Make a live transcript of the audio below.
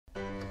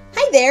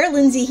there,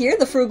 Lindsay here,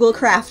 the Frugal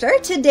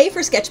Crafter. Today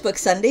for Sketchbook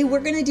Sunday, we're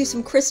going to do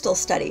some crystal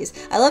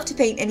studies. I love to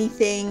paint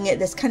anything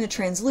that's kind of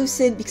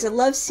translucent because I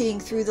love seeing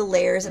through the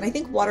layers, and I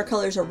think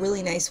watercolor is a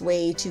really nice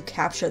way to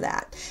capture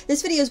that.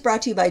 This video is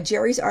brought to you by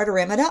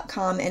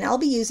jerrysartorama.com, and I'll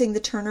be using the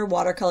Turner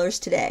watercolors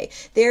today.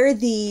 They're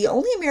the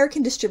only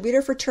American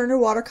distributor for Turner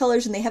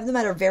watercolors, and they have them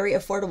at a very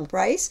affordable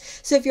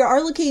price. So if you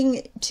are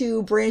looking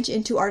to branch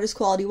into artist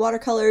quality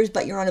watercolors,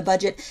 but you're on a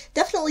budget,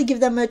 definitely give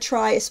them a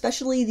try,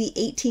 especially the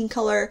 18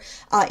 color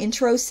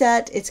intro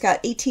set. It's got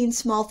 18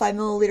 small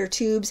 5ml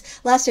tubes.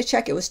 Last I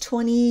checked, it was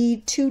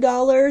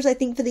 $22, I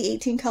think, for the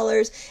 18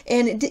 colors,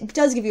 and it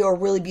does give you a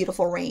really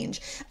beautiful range.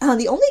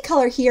 The only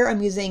color here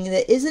I'm using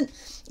that isn't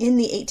in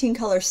the 18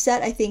 color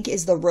set, I think,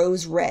 is the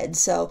rose red.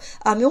 So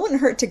it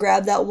wouldn't hurt to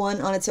grab that one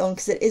on its own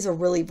because it is a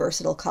really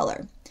versatile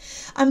color.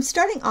 I'm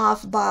starting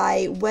off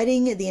by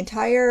wetting the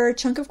entire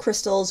chunk of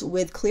crystals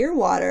with clear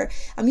water.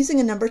 I'm using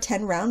a number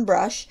 10 round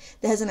brush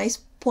that has a nice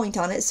point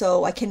on it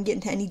so I can get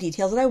into any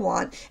details that I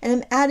want, and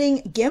I'm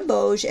adding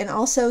gamboge and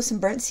also some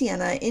burnt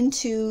sienna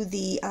into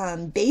the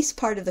base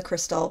part of the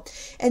crystal,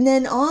 and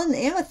then on the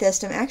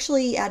amethyst I'm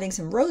actually adding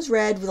some rose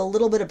red with a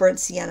little bit of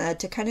burnt sienna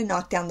to kind of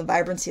knock down the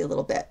vibrancy a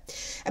little bit.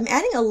 I'm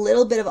adding a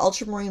little bit of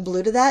ultramarine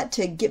blue to that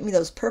to get me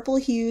those purple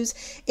hues,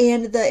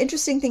 and the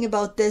interesting thing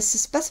about this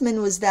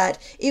specimen was that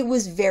it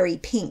was very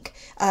pink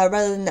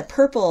rather than the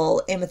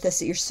purple amethyst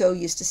that you're so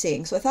used to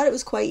seeing. So I thought it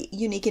was quite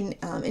unique and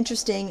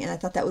interesting, and I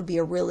thought that would be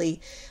a really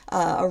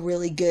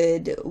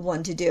good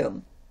one to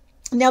do.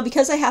 Now,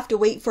 because I have to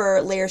wait for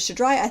layers to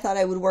dry, I thought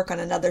I would work on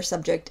another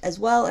subject as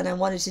well, and I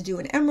wanted to do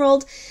an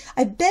emerald.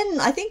 I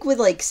think with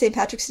like St.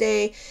 Patrick's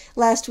Day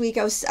last week,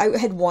 I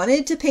had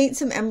wanted to paint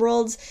some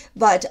emeralds,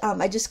 but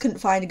I just couldn't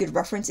find a good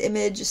reference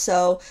image,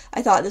 so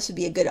I thought this would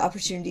be a good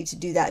opportunity to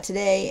do that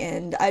today,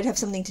 and I'd have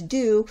something to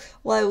do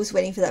while I was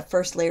waiting for that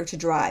first layer to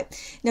dry.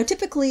 Now,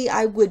 typically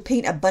I would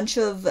paint a bunch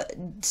of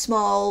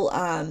small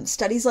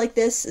studies like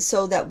this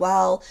so that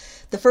while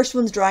the first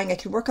one's drying, I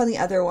can work on the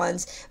other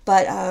ones,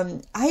 but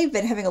I've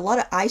been having a lot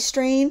of eye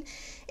strain,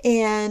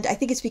 and I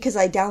think it's because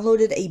I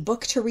downloaded a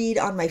book to read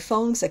on my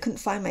phone because I couldn't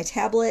find my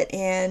tablet,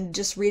 and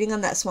just reading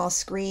on that small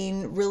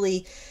screen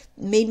really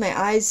made my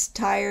eyes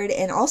tired,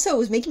 and also it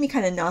was making me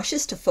kind of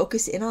nauseous to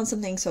focus in on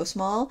something so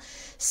small.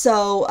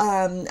 So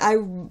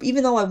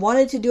even though I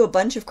wanted to do a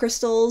bunch of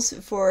crystals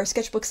for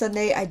Sketchbook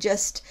Sunday, I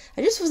just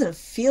wasn't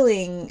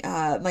feeling,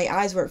 my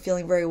eyes weren't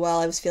feeling very well.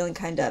 I was feeling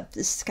kind of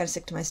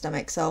sick to my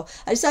stomach, so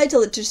I decided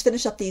to just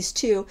finish up these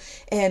two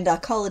and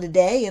call it a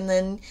day, and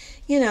then,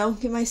 you know,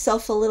 give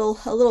myself a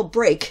little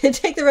break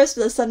take the rest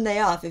of the Sunday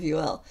off, if you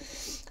will.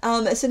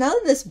 So now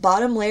that this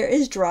bottom layer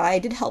is dry, I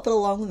did help it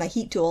along with my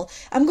heat tool.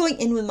 I'm going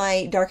in with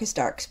my darkest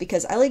darks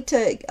because I like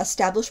to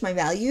establish my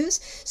values.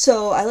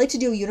 So I like to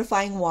do a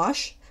unifying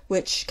wash,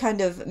 which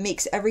kind of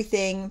makes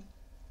everything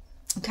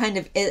kind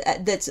of,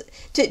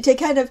 to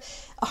kind of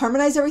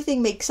harmonize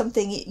everything, make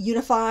something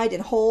unified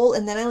and whole,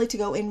 and then I like to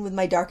go in with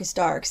my darkest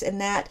darks,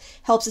 and that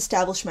helps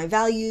establish my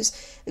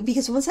values,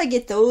 because once I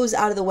get those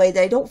out of the way,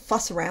 that I don't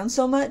fuss around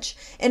so much.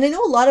 And I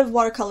know a lot of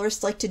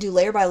watercolorists like to do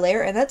layer by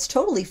layer, and that's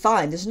totally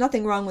fine. There's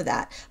nothing wrong with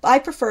that, but I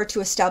prefer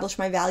to establish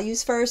my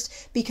values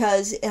first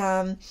because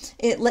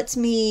it lets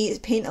me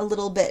paint a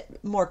little bit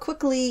more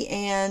quickly,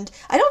 and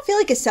I don't feel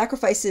like it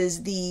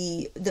sacrifices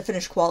the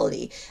finished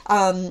quality.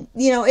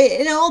 You know,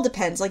 it all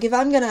depends. Like if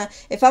I'm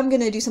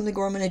gonna do something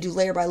where I'm gonna do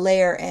layer by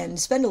layer and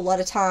spend a lot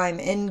of time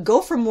and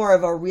go for more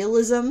of a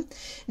realism,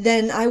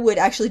 then I would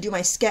actually do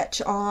my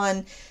sketch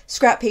on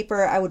scrap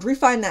paper. I would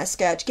refine that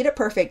sketch, get it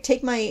perfect,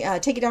 take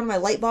it down to my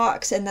light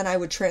box, and then I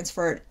would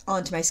transfer it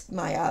onto my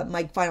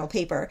final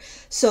paper.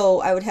 So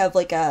I would have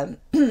like a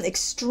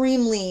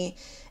extremely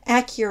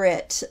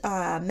accurate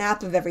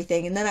map of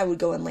everything, and then I would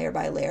go in layer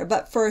by layer.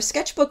 But for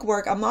sketchbook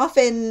work, I'm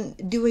often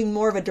doing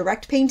more of a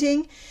direct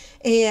painting,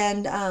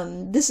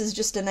 and this is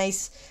just a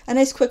nice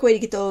quick way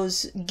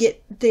to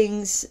get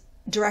things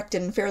direct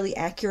and fairly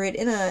accurate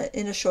in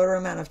a shorter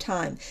amount of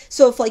time.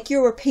 So if like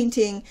you were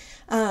painting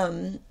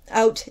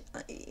out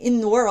in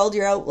the world,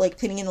 you're out like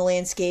painting in a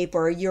landscape,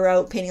 or you're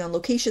out painting on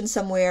location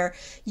somewhere,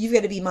 you've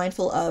got to be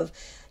mindful of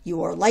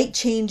your light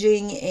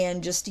changing,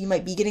 and just you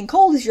might be getting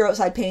cold if you're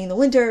outside painting in the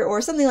winter or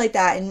something like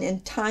that,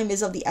 and time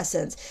is of the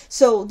essence.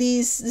 So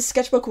this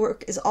sketchbook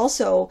work is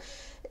also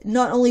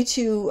not only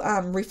to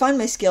refine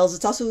my skills,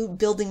 it's also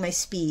building my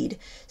speed.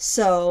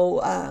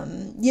 So,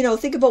 you know,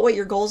 think about what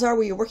your goals are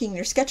when you're working in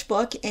your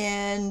sketchbook,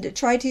 and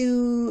try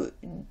to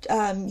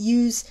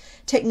use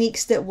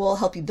techniques that will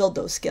help you build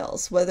those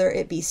skills, whether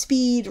it be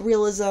speed,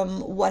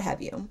 realism, what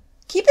have you.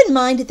 Keep in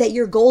mind that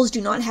your goals do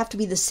not have to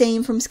be the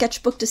same from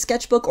sketchbook to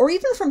sketchbook, or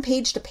even from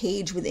page to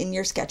page within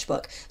your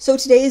sketchbook. So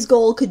today's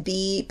goal could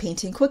be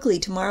painting quickly.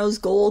 Tomorrow's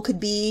goal could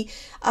be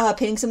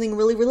painting something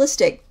really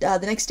realistic. The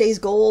next day's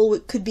goal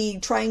could be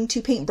trying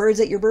to paint birds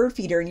at your bird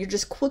feeder, and you're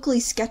just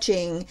quickly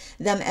sketching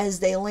them as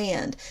they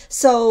land.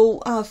 So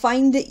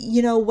find,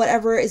 you know,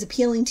 whatever is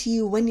appealing to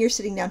you when you're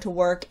sitting down to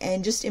work,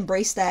 and just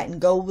embrace that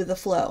and go with the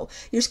flow.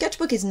 Your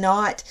sketchbook is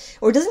not,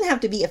 or doesn't have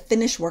to be, a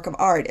finished work of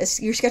art.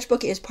 Your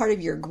sketchbook is part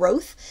of your growth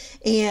growth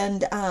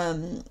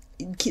and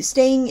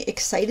staying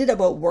excited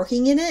about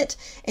working in it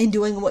and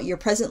doing what you're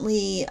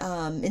presently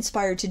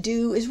inspired to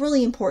do is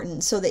really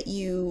important, so that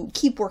you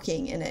keep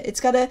working in it. It's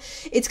gotta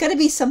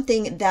be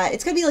something that,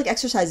 it's gotta be like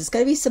exercise. It's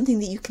gotta be something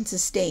that you can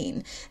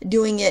sustain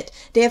doing it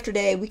day after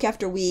day, week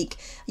after week.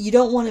 You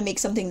don't want to make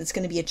something that's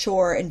going to be a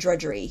chore and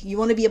drudgery. You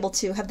want to be able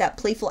to have that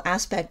playful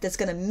aspect that's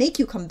going to make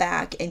you come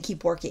back and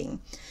keep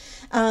working.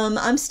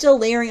 I'm still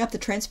layering up the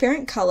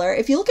transparent color.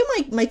 If you look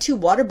at my two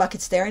water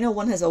buckets there, I know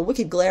one has a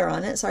wicked glare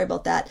on it, sorry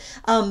about that.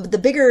 The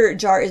bigger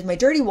jar is my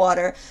dirty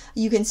water.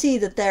 You can see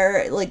that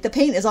there, like, the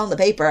paint is on the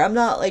paper. I'm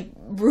not like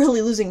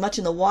really losing much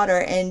in the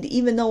water, and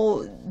even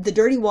though the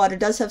dirty water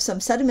does have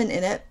some sediment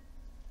in it,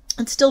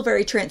 it's still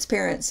very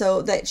transparent,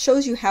 so that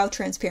shows you how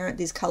transparent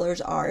these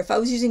colors are. If I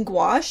was using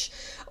gouache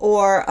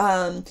or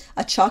a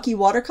chalky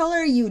watercolor,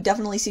 you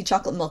definitely see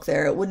chocolate milk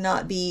there. It would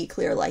not be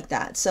clear like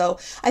that. So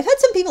I've had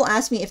some people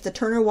ask me if the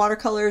Turner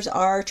watercolors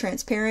are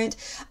transparent.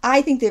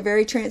 I think they're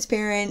very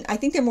transparent. I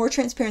think they're more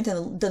transparent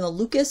than the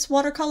Lucas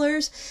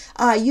watercolors.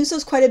 I use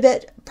those quite a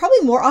bit,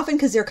 probably more often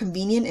because they're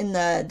convenient in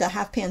the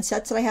half pan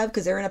sets that I have,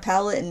 because they're in a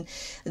palette, and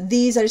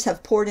these I just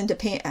have poured into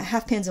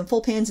half pans and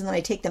full pans, and then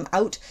I take them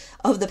out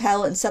of the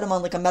palette and set them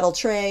on like a metal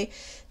tray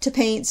to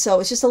paint, so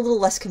it's just a little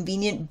less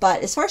convenient.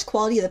 But as far as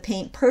quality of the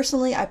paint,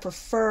 personally, I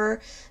prefer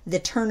the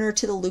Turner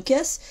to the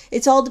Lucas.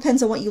 It all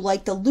depends on what you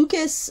like. The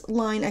Lucas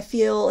line, I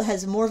feel,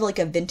 has more of like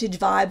a vintage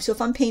vibe, so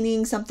if I'm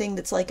painting something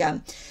that's like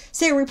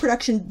say a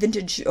reproduction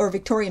vintage or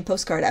Victorian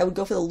postcard, I would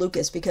go for the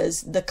Lucas,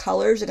 because the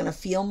colors are going to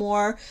feel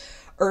more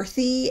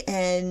earthy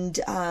and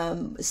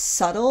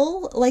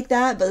subtle like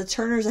that, but the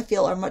Turners I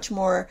feel are much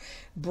more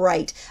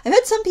bright. I've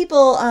had some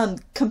people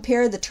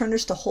compare the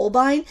Turners to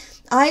Holbein.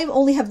 I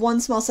only have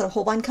one small set of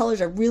Holbein colors.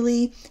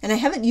 And I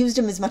haven't used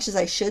them as much as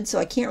I should, so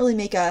I can't really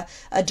make a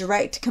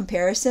direct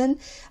comparison.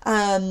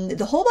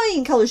 The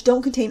Holbein colors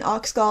don't contain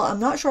oxgall. I'm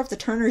not sure if the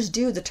Turners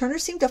do. The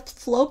Turners seem to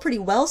flow pretty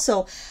well,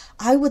 so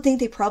I would think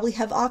they probably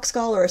have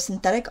oxgall or a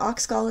synthetic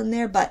oxgall in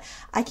there, but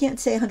I can't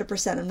say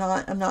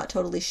 100%. I'm not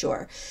totally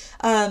sure.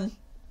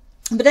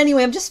 But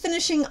anyway, I'm just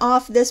finishing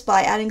off this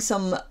by adding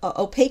some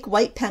opaque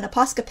white pen, a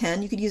Posca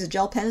pen. You could use a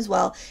gel pen as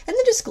well. And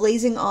then just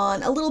glazing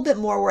on a little bit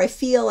more where I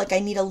feel like I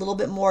need a little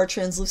bit more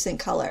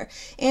translucent color.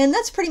 And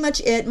that's pretty much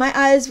it. My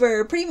eyes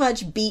were pretty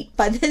much beat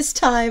by this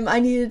time. I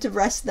needed to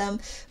rest them.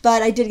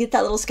 But I did get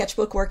that little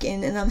sketchbook work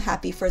in, and I'm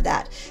happy for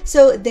that.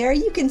 So there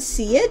you can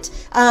see it.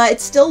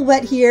 It's still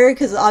wet here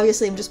because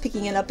obviously I'm just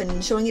picking it up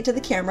and showing it to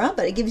the camera.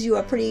 But it gives you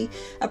a pretty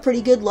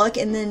good look.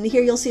 And then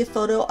here you'll see a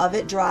photo of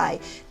it dry.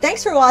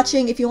 Thanks for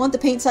watching. If you want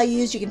the paints I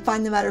used, you can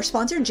find them at our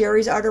sponsor,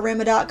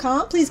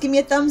 jerrysartorama.com. Please give me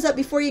a thumbs up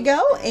before you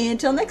go, and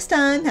until next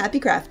time, happy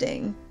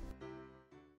crafting.